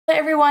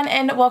everyone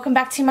and welcome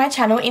back to my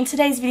channel. In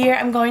today's video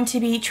I'm going to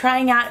be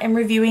trying out and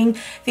reviewing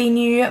the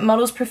new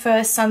Models Prefer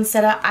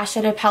Sunsetter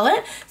eyeshadow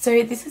palette.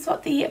 So this is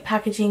what the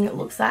packaging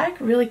looks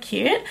like, really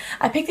cute.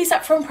 I picked this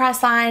up from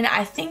Priceline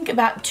I think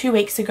about 2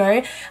 weeks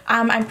ago.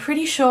 I'm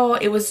pretty sure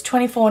it was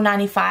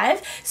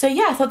 $24.95. So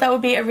yeah, I thought that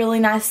would be a really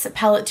nice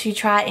palette to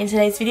try in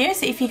today's video.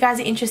 So if you guys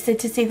are interested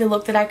to see the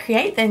look that I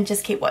create, then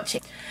just keep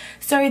watching.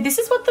 So this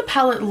is what the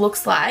palette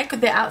looks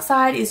like. The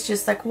outside is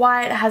just like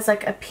white, it has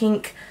like a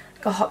pink,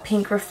 like a hot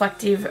pink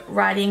reflective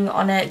writing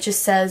on it. It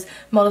just says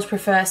Models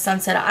Prefer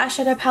Sunsetter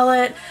eyeshadow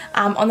palette.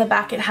 On the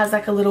back it has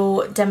like a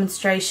little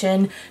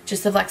demonstration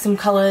just of like some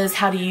colors,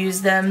 how to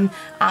use them,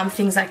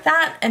 things like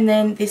that. And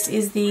then this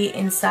is the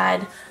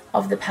inside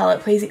of the palette.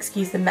 Please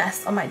excuse the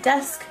mess on my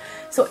desk.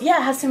 So yeah,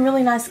 it has some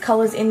really nice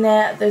colours in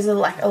there. Those are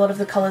like a lot of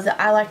the colours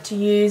that I like to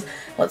use.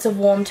 Lots of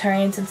warm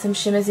tones and some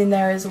shimmers in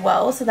there as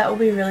well. So that will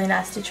be really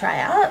nice to try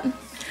out.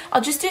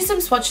 I'll just do some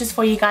swatches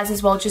for you guys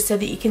as well, just so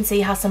that you can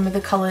see how some of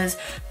the colours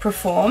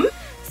perform.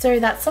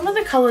 So that's some of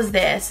the colours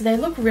there. So they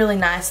look really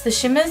nice. The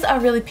shimmers are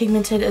really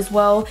pigmented as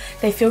well.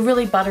 They feel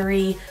really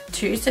buttery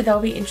too, so they'll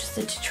be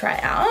interested to try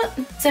out.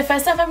 So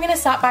first off, I'm going to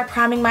start by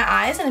priming my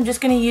eyes, and I'm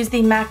just going to use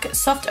the MAC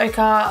Soft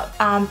Ochre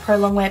Pro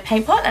Longwear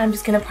Paint Pot, and I'm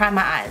just going to prime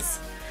my eyes.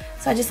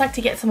 So I just like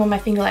to get some on my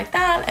finger like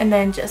that and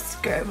then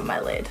just go over my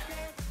lid.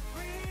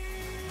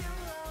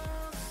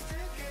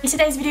 In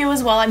today's video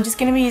as well, I'm just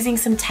going to be using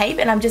some tape,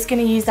 and I'm just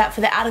going to use that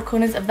for the outer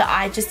corners of the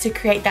eye just to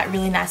create that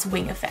really nice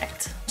wing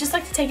effect. Just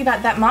like to take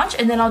about that much,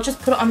 and then I'll just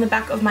put it on the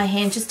back of my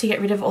hand just to get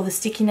rid of all the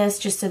stickiness,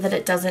 just so that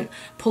it doesn't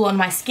pull on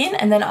my skin.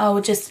 And then I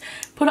will just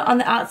put it on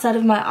the outside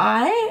of my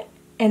eye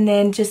and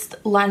then just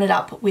line it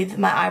up with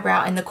my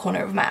eyebrow in the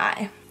corner of my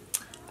eye.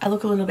 I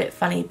look a little bit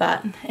funny,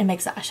 but it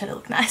makes the eyeshadow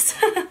look nice.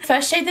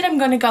 First shade that I'm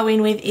going to go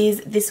in with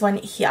is this one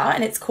here,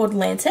 and it's called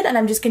Lantern, and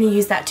I'm just going to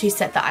use that to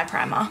set the eye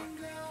primer.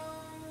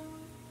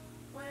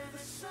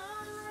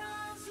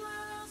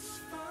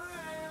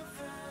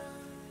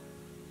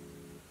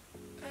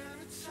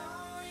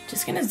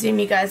 Just going to zoom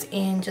you guys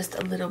in just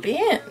a little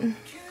bit.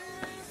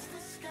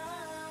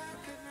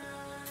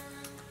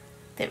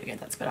 There we go,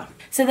 that's better.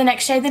 So the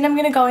next shade that I'm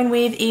going to go in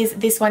with is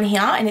this one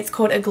here, and it's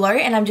called Aglow,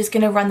 and I'm just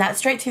going to run that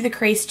straight through the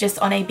crease just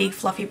on a big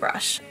fluffy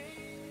brush.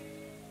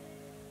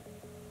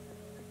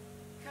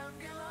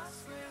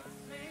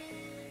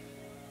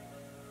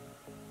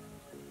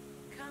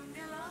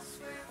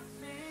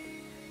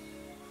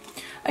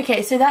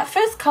 Okay, so that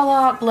first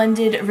colour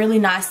blended really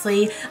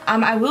nicely.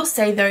 I will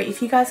say though,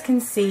 if you guys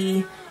can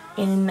see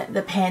in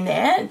the pan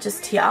there,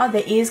 just here,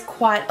 there is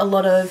quite a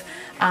lot of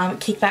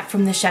kickback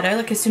from the shadow.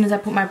 Like as soon as I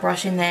put my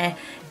brush in there,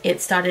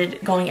 it started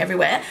going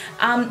everywhere.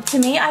 To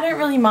me, I don't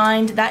really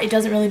mind that. It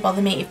doesn't really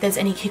bother me if there's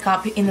any kick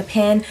up in the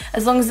pan.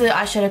 As long as the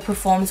eyeshadow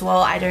performs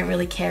well, I don't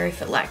really care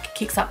if it like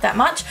kicks up that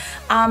much.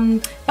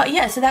 But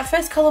yeah, so that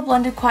first colour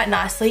blended quite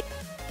nicely.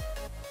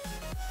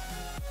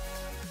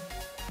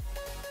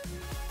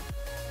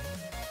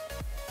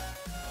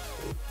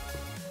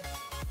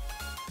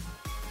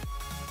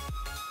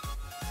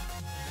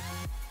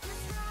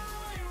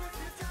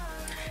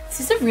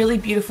 This is a really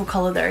beautiful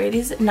colour though. It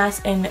is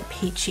nice and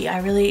peachy.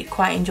 I really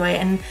quite enjoy it,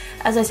 and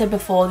as I said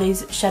before,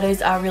 these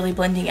shadows are really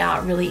blending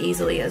out really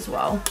easily as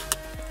well.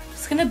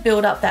 Just going to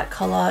build up that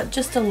colour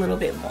just a little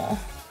bit more.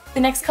 The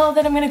next colour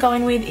that I'm going to go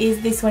in with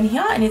is this one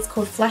here, and it's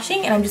called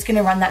Flashing, and I'm just going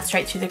to run that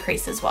straight through the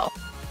crease as well.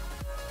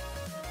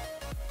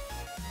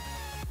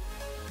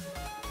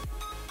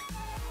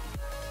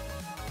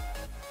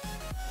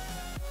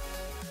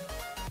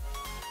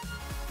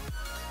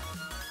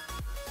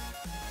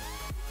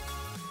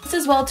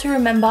 As well to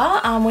remember,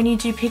 when you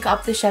do pick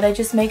up the shadow,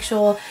 just make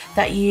sure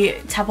that you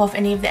tap off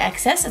any of the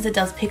excess, as it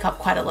does pick up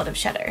quite a lot of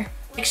shadow.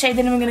 Next shade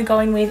that I'm going to go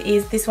in with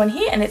is this one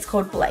here, and it's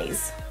called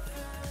Blaze.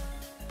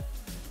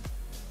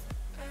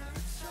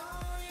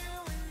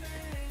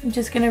 I'm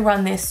just going to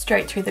run this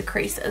straight through the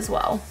crease as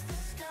well.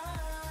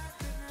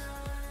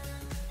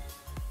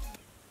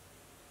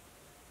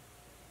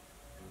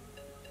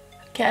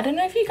 Okay, I don't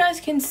know if you guys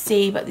can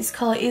see, but this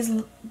colour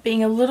is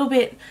being a little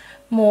bit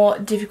more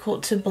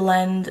difficult to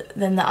blend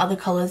than the other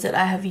colours that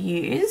I have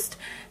used.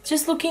 It's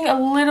just looking a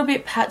little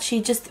bit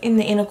patchy just in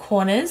the inner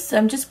corners. So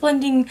I'm just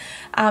blending,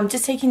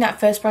 just taking that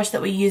first brush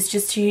that we used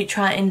just to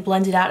try and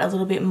blend it out a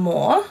little bit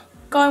more.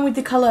 Going with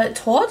the colour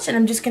Torch, and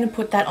I'm just going to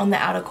put that on the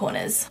outer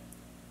corners.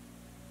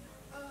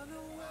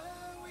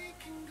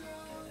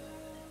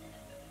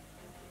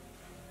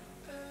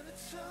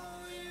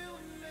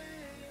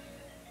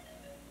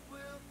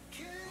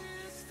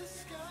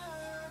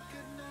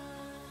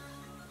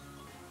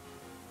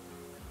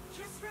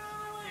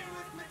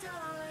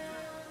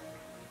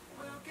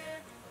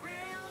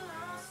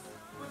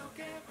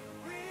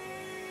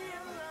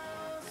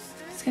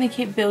 Just going to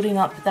keep building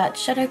up that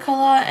shadow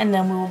colour, and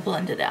then we will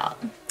blend it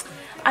out.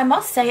 I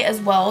must say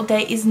as well, there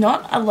is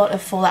not a lot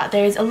of fallout.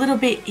 There is a little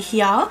bit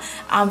here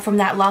from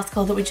that last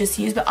colour that we just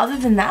used, but other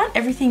than that,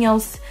 everything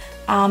else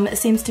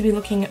seems to be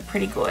looking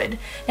pretty good.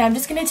 Now I'm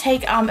just going to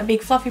take a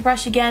big fluffy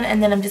brush again,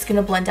 and then I'm just going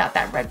to blend out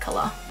that red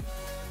colour.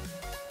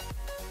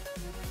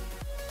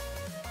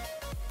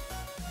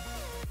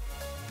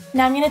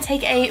 Now I'm going to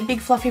take a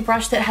big fluffy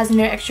brush that has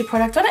no extra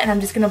product on it and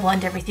I'm just going to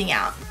blend everything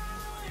out.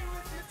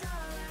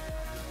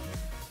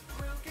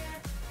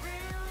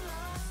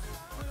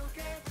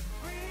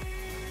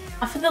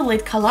 For the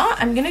lid colour,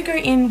 I'm going to go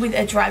in with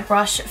a dry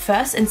brush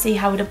first and see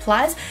how it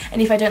applies,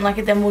 and if I don't like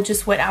it then we'll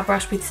just wet our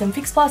brush with some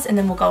Fix Plus and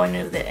then we'll go in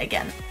with it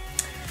again.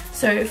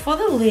 So for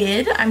the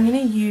lid, I'm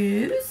going to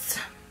use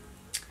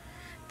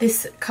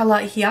this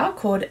colour here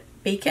called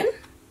Beacon.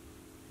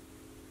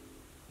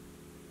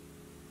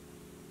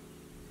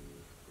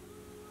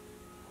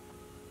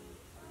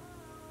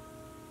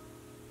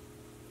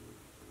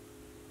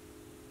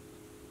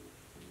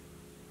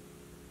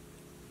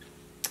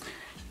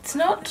 It's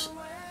not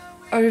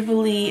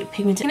overly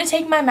pigmented. I'm going to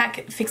take my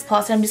MAC Fix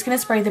Plus and I'm just going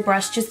to spray the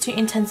brush just to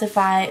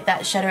intensify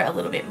that shadow a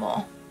little bit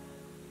more.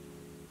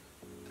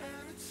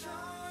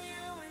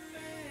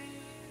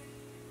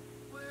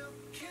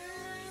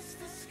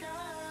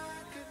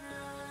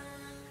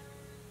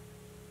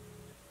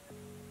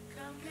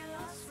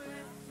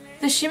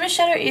 The shimmer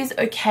shadow is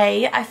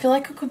okay. I feel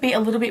like it could be a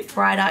little bit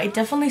brighter. It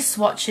definitely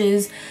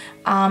swatches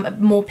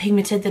more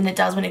pigmented than it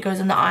does when it goes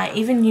on the eye.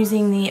 Even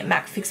using the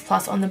MAC Fix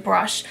Plus on the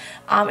brush,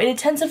 it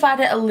intensified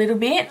it a little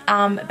bit,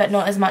 but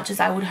not as much as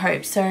I would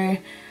hope. So,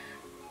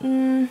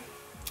 yeah,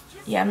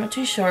 I'm not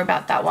too sure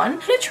about that one. I'm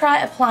going to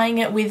try applying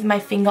it with my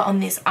finger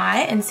on this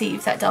eye and see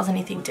if that does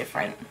anything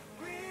different.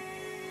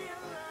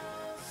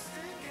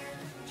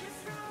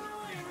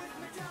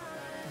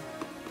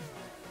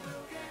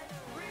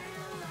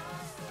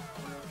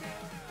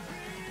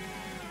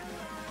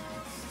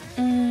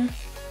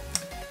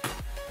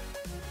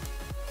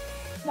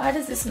 Why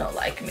does this not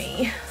like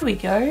me? Here we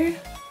go.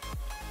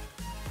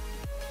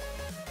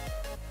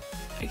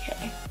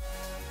 Okay.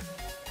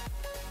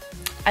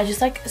 I just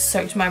like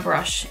soaked my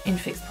brush in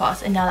Fix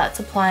Plus and now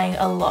that's applying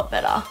a lot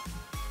better.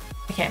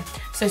 Okay,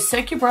 so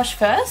soak your brush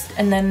first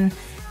and then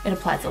it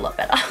applies a lot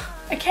better.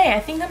 Okay, I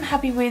think I'm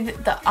happy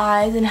with the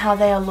eyes and how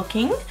they are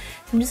looking. So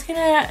I'm just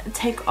gonna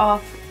take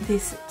off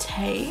this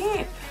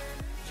tape.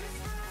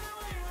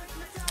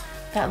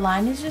 That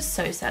line is just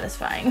so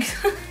satisfying.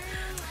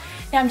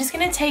 Now I'm just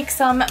going to take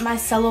some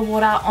micellar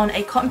water on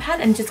a cotton pad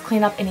and just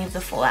clean up any of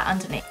the fallout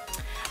underneath.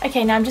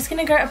 Okay, now I'm just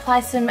going to go apply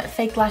some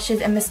fake lashes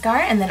and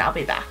mascara and then I'll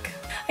be back.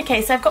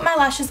 Okay, so I've got my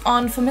lashes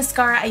on. For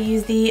mascara, I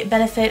use the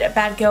Benefit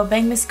Bad Girl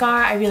Bang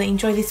Mascara. I really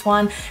enjoy this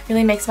one.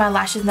 Really makes my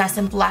lashes nice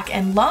and black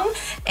and long.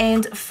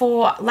 And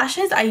for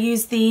lashes, I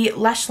use the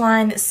Lash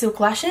Line Silk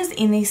Lashes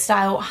in the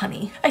style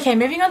Honey. Okay,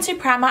 moving on to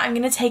primer, I'm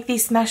going to take the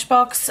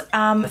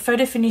Smashbox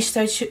Photo Finish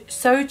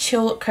So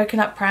Chill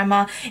Coconut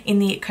Primer in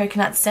the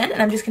Coconut scent.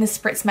 And I'm just going to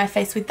spritz my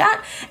face with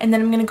that. And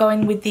then I'm going to go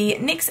in with the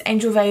NYX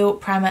Angel Veil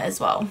Primer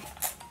as well.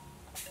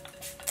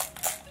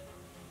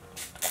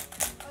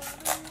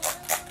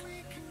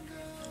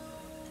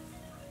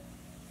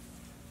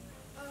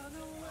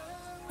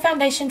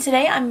 Foundation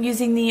today, I'm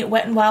using the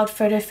Wet n Wild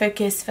Photo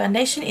Focus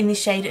Foundation in the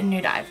shade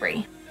Nude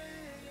Ivory.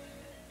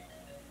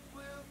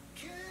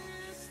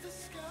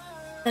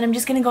 Then I'm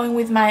just going to go in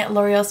with my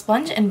L'Oreal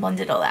sponge and blend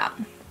it all out.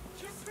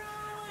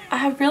 I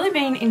have really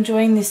been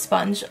enjoying this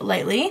sponge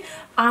lately.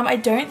 I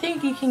don't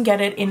think you can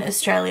get it in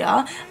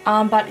Australia,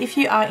 but if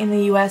you are in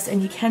the US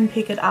and you can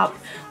pick it up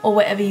or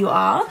wherever you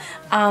are,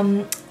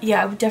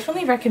 yeah, I would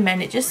definitely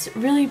recommend it. Just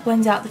really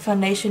blends out the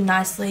foundation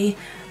nicely,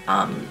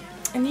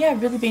 and yeah,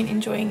 I've really been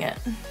enjoying it.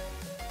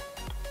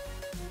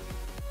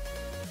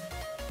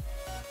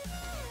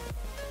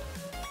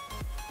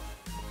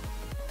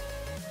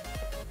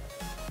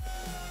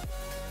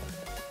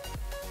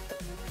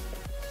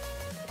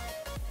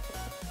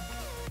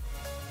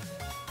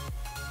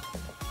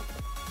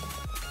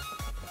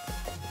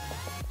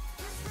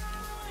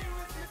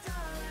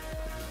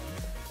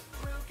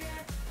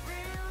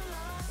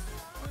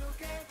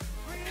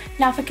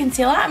 Now for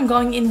concealer, I'm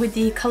going in with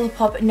the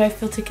Colourpop No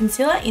Filter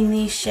Concealer in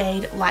the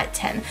shade Light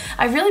 10.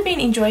 I've really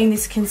been enjoying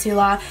this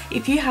concealer.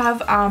 If you have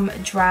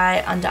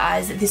dry under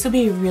eyes, this will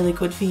be really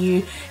good for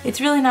you. It's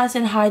really nice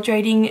and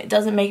hydrating. It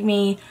doesn't make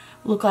me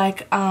look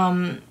like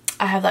I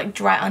have like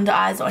dry under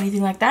eyes or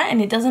anything like that, and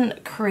it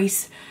doesn't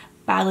crease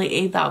badly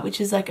either,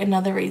 which is like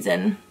another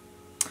reason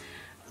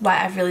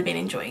why I've really been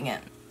enjoying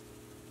it.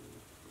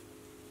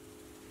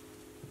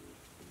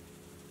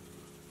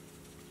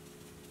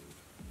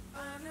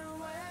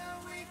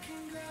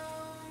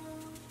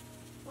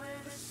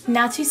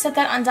 Now to set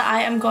that under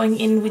eye, I'm going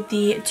in with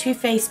the Too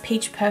Faced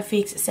Peach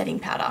Perfect Setting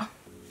Powder.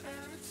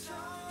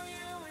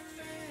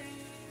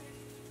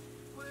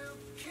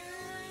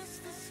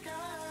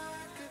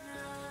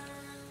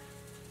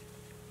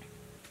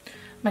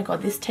 My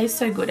god, this tastes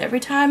so good.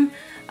 Every time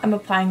I'm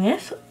applying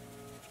this,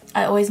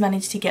 I always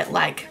manage to get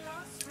like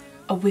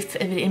a whiff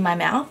of it in my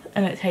mouth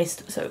and it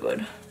tastes so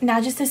good. Now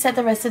just to set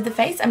the rest of the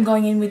face, I'm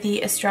going in with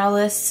the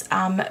Australis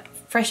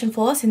Fresh and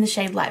Flawless in the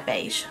shade Light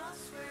Beige.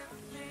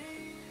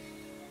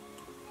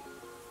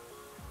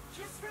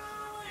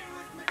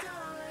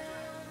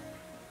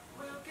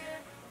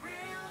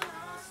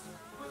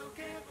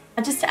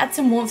 Just to add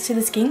some warmth to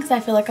the skin, because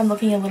I feel like I'm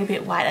looking a little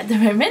bit white at the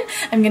moment,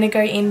 I'm going to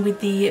go in with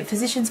the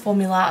Physicians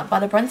Formula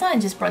Butter Bronzer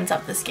and just bronze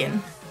up the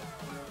skin.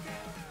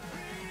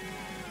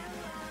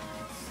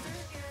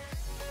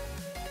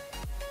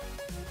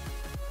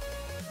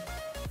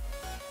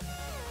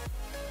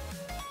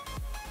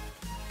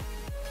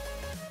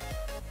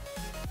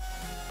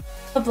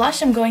 For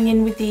blush, I'm going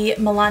in with the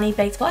Milani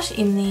Baked Blush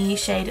in the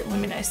shade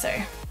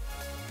Luminoso.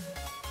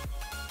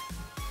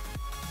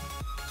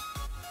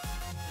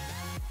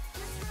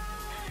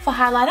 For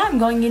highlighter, I'm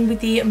going in with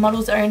the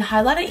Model's Own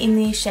highlighter in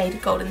the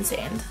shade Golden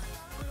Sand.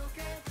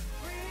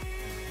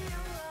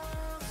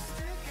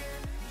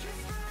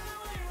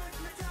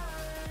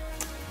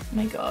 Oh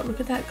my god, look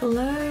at that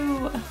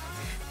glow!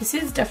 This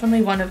is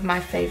definitely one of my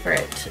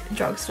favourite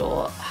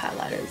drugstore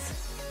highlighters.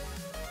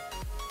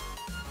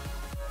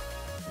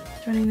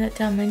 Running that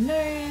down my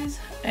nose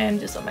and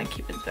just on my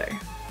cupid's bow.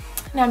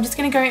 Now I'm just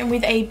going to go in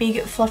with a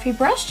big fluffy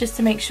brush just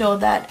to make sure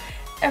that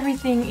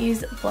everything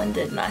is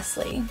blended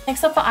nicely.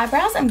 Next up for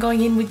eyebrows, I'm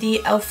going in with the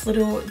e.l.f.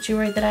 little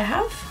duo that I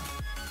have.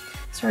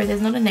 Sorry,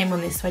 there's not a name on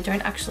this, so I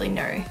don't actually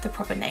know the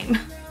proper name.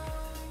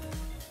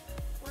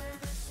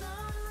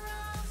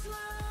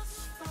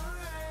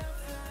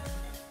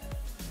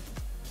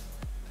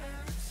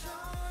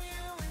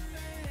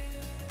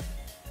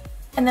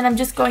 And then I'm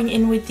just going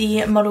in with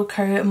the Model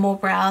Co. More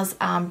Brows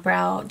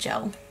Brow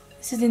Gel.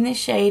 This is in the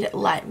shade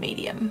Light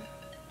Medium.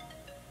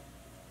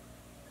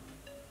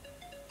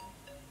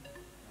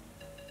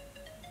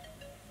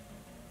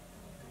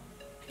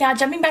 Now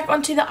jumping back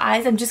onto the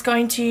eyes, I'm just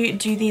going to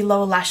do the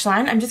lower lash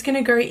line. I'm just going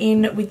to go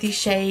in with the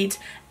shade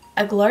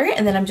Aglow,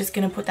 and then I'm just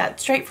going to put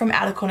that straight from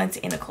outer corner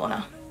to inner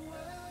corner.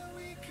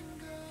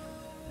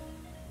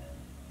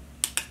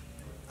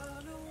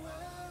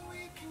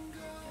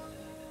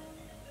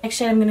 Next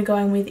shade I'm going to go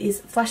in with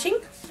is Flashing.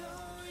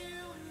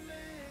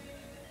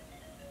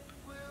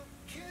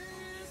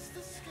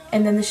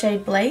 And then the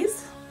shade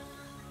Blaze.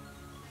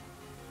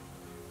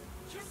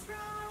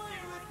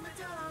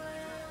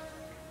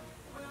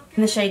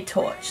 And the shade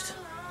Torched.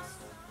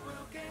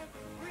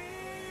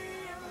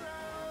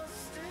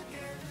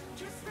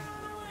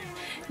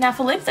 Now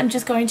for lips, I'm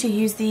just going to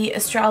use the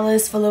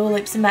Australis for Lower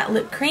Lips Matte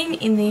Lip Cream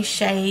in the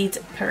shade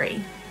Paris.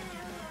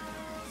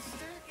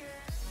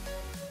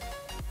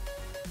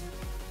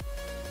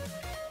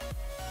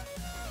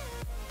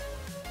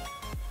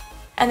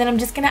 And then I'm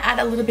just going to add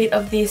a little bit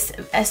of this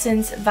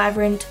Essence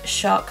Vibrant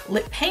Shock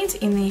Lip Paint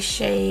in the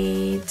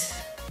shade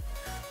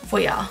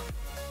Voyeur.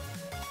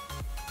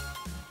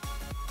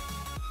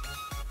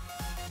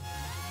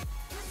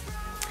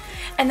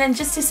 And then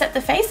just to set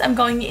the face, I'm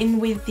going in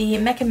with the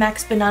Mecca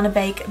Max Banana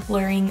Bake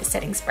Blurring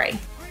Setting Spray.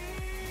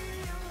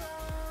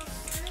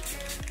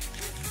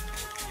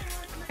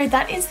 So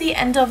that is the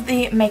end of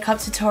the makeup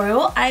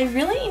tutorial. I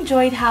really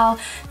enjoyed how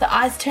the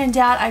eyes turned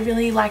out. I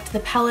really liked the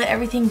palette.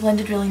 Everything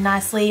blended really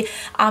nicely.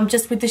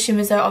 Just with the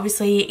shimmers though,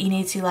 obviously you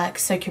need to like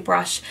soak your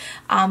brush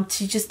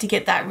to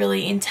get that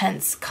really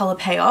intense color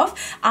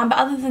payoff. But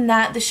other than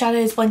that, the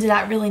shadows blended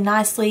out really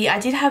nicely. I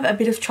did have a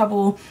bit of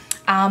trouble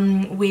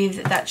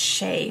with that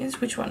shade.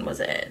 Which one was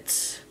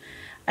it?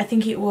 I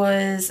think it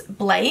was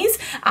Blaze.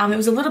 It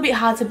was a little bit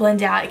hard to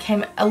blend out. It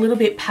came a little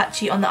bit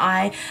patchy on the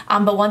eye,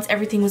 but once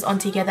everything was on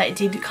together, it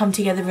did come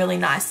together really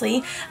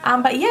nicely.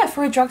 But yeah,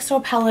 for a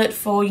drugstore palette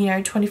for, you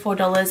know,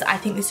 $24, I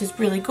think this is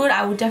really good.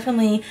 I will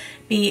definitely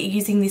be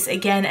using this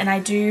again, and I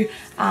do,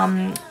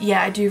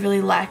 yeah, I do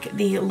really like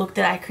the look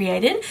that I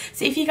created.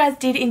 So if you guys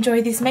did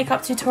enjoy this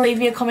makeup tutorial, leave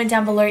me a comment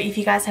down below if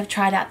you guys have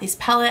tried out this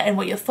palette and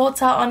what your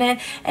thoughts are on it.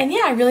 And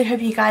yeah, I really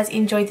hope you guys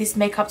enjoyed this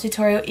makeup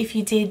tutorial. If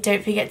you did,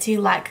 don't forget to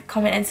like,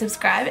 comment, and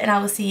subscribe, and I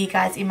will see you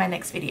guys in my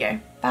next video.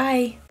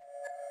 Bye!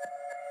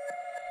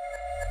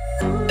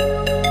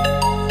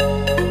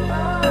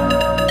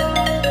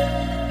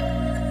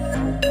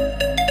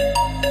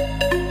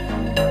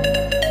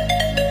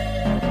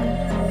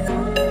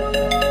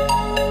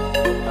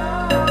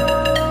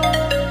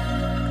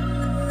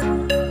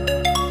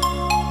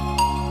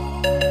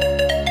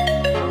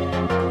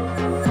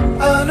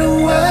 I know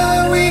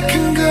where we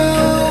can go.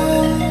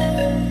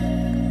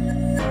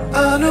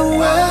 I know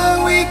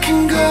where we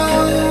can go.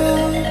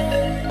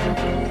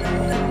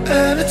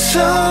 And it's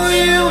all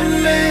you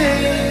and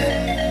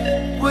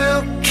me.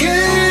 We'll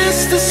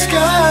kiss the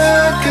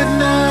sky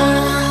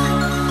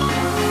goodnight.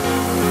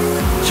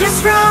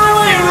 Just run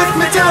away with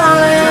me,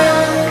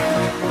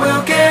 darling.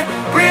 We'll get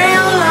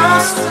real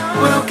lost.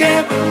 We'll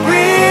get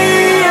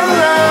real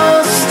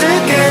lost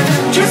again.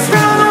 Just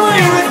run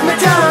away with me,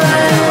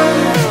 darling.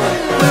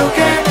 We'll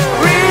get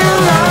real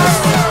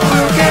lost.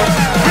 We'll get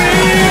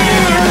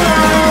real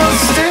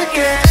lost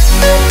again.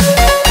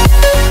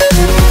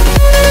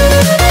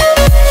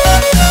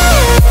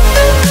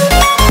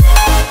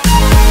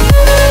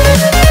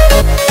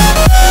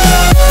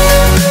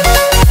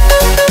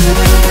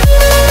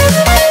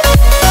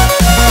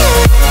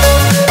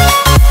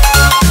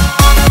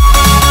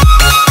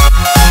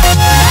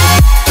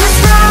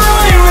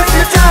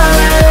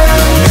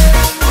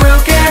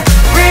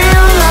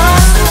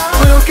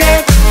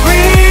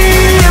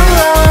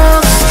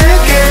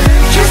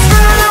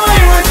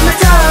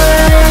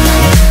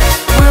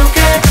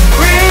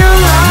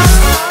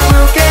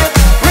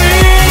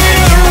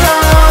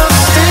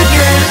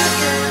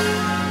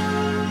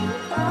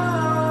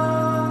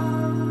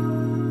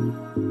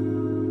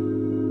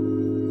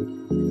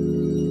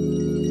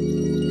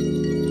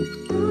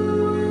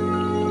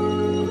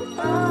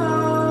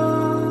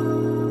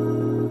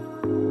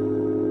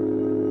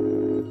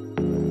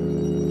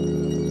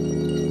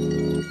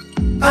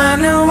 I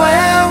know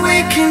where we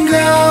can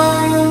go,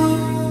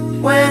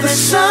 where the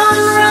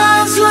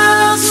sunrise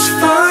lasts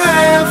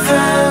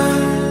forever,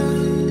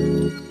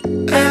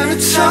 and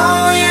it's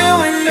all you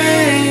and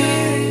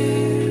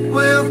me.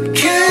 We'll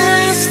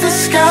kiss the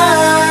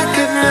sky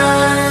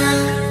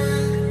goodnight.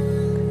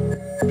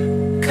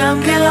 Come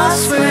get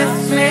lost with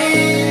me.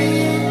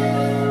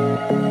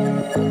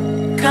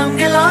 Come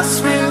get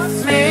lost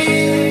with me.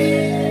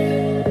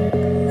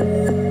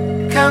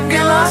 Come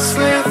get lost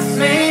with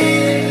me.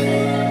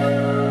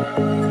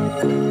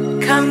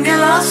 Come get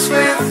lost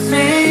with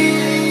me.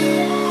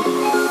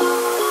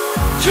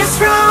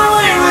 Just run away.